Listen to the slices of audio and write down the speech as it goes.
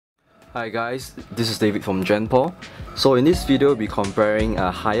Hi guys, this is David from JannPaul. So in this video, we'll be comparing a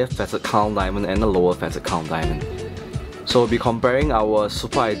higher facet count diamond and a lower facet count diamond. So we'll be comparing our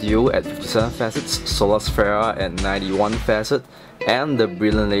Super Ideal at 57 facets, Solar Sphera at 91 facets, and the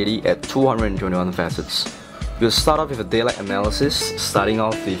Brilliant Lady at 221 facets. We'll start off with a daylight analysis, starting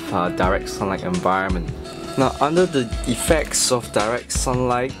off with direct sunlight environment. Now under the effects of direct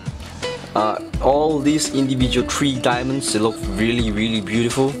sunlight, all these individual 3 diamonds, they look really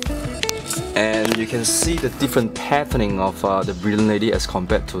beautiful. And you can see the different patterning of the Brilliant Lady as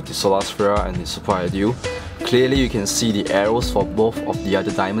compared to the Solar Sphera and the Super Ideal. Clearly you can see the arrows for both of the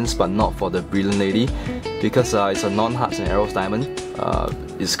other diamonds, but not for the Brilliant Lady, because it's a non-hearts and arrows diamond.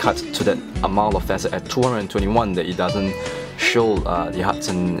 It's cut to that amount of facet at 221 that it doesn't show the hearts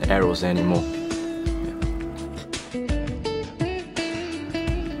and arrows anymore.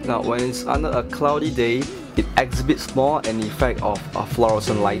 Now when it's under a cloudy day, it exhibits more an effect of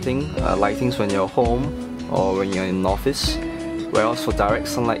fluorescent lighting, lightings when you're home or when you're in an office, whereas for direct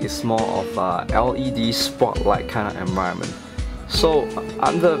sunlight it's more of a LED spotlight kind of environment. So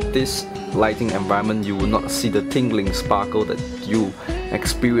under this lighting environment, you will not see the tingling sparkle that you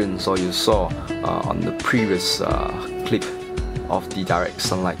experienced or you saw on the previous clip of the direct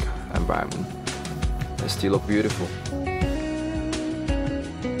sunlight environment. They still look beautiful.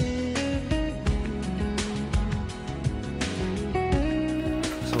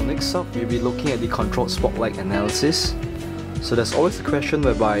 Next up, we'll be looking at the controlled spotlight analysis. So there's always a question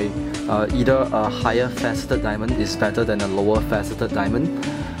whereby either a higher faceted diamond is better than a lower faceted diamond.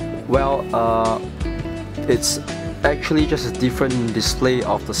 Well, it's actually just a different display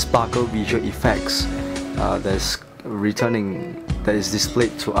of the sparkle visual effects that is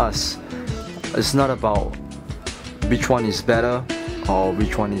displayed to us. It's not about which one is better or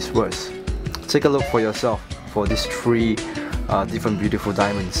which one is worse. Take a look for yourself for these 3 different beautiful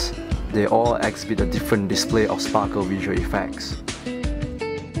diamonds. They all exhibit a different display of sparkle visual effects.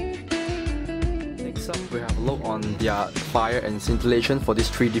 Next up, we have a look on their fire and scintillation for these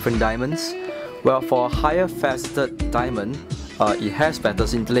 3 different diamonds. Well, for a higher faceted diamond, it has better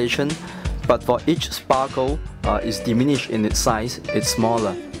scintillation, but for each sparkle is diminished in its size, it's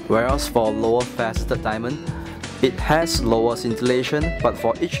smaller. Whereas for lower faceted diamond, it has lower scintillation, but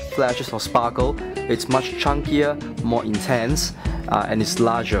for each flashes of sparkle, it's much chunkier, more intense, and it's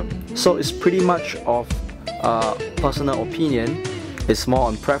larger. So it's pretty much of personal opinion. It's more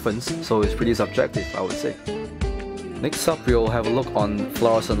on preference, so it's pretty subjective, I would say. Next up, we'll have a look on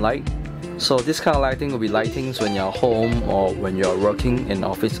fluorescent light. So this kind of lighting will be lightings when you're home or when you're working in an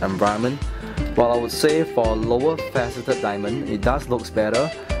office environment. While I would say for lower faceted diamond, it does look better.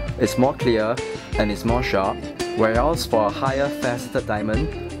 It's more clear and it's more sharp. Whereas for a higher faceted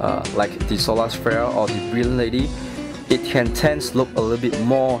diamond, like the Solar Sphera or the Brilliant Lady, it can tend to look a little bit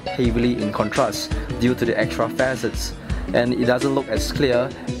more heavily in contrast due to the extra facets, and it doesn't look as clear,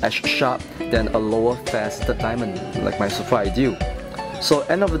 as sharp than a lower faceted diamond like my Super Ideal. So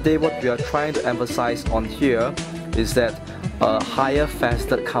end of the day, what we are trying to emphasize on here is that a higher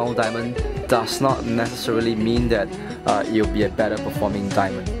faceted count diamond does not necessarily mean that it will be a better performing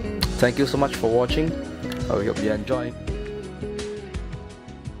diamond. Thank you so much for watching. I hope you enjoy.